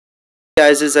Hey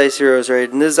guys, it's Icy Rose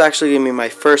Raid, and this is actually going to be my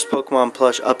first Pokemon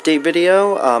plush update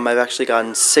video. I've actually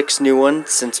gotten 6 new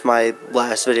ones since my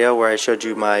last video where I showed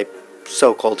you my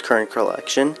so-called current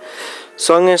collection.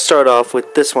 So I'm going to start off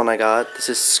with this one I got. This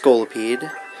is Scolipede.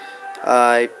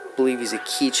 I believe he's a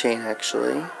keychain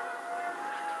actually.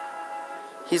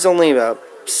 He's only about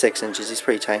 6 inches, he's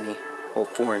pretty tiny. Well,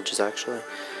 4 inches actually.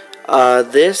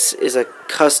 This is a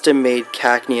custom-made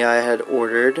Cacnea I had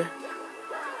ordered.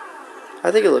 I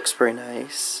think it looks pretty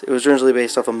nice. It was originally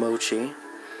based off of Mochi.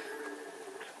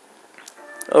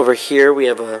 Over here we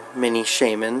have a mini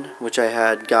Shaymin, which I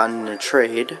had gotten in a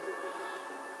trade.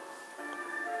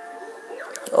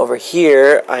 Over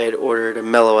here I had ordered a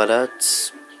Meloetta.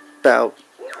 It's about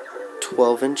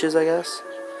 12 inches, I guess.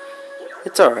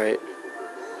 It's alright.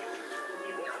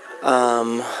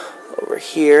 Over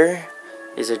here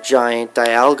is a giant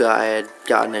Dialga I had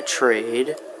gotten a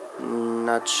trade.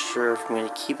 Not sure if I'm going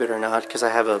to keep it or not because I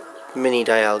have a mini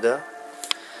Dialga.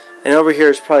 And over here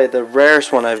is probably the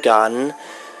rarest one I've gotten.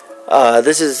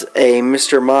 This is a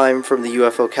MIme from the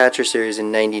UFO Catcher series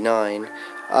in '99.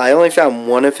 I only found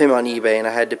one of him on eBay and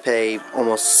I had to pay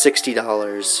almost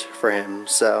 $60 for him.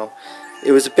 So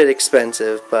it was a bit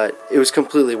expensive, but it was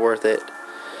completely worth it.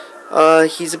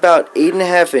 He's about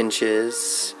 8.5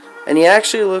 inches and he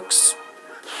actually looks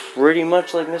pretty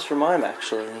much like MIme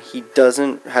actually. He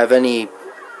doesn't have any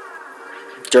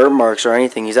dirt marks or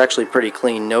anything. He's actually pretty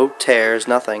clean. No tears,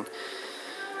 nothing.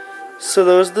 So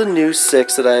those are the new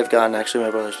 6 that I've gotten. Actually,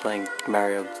 my brother's playing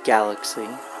Mario Galaxy.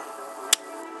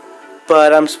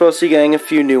 But I'm supposed to be getting a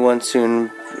few new ones soon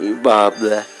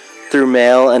through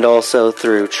mail and also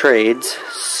through trades.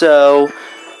 So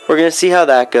we're going to see how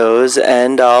that goes,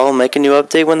 and I'll make a new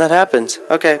update when that happens.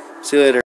 Okay, see you later.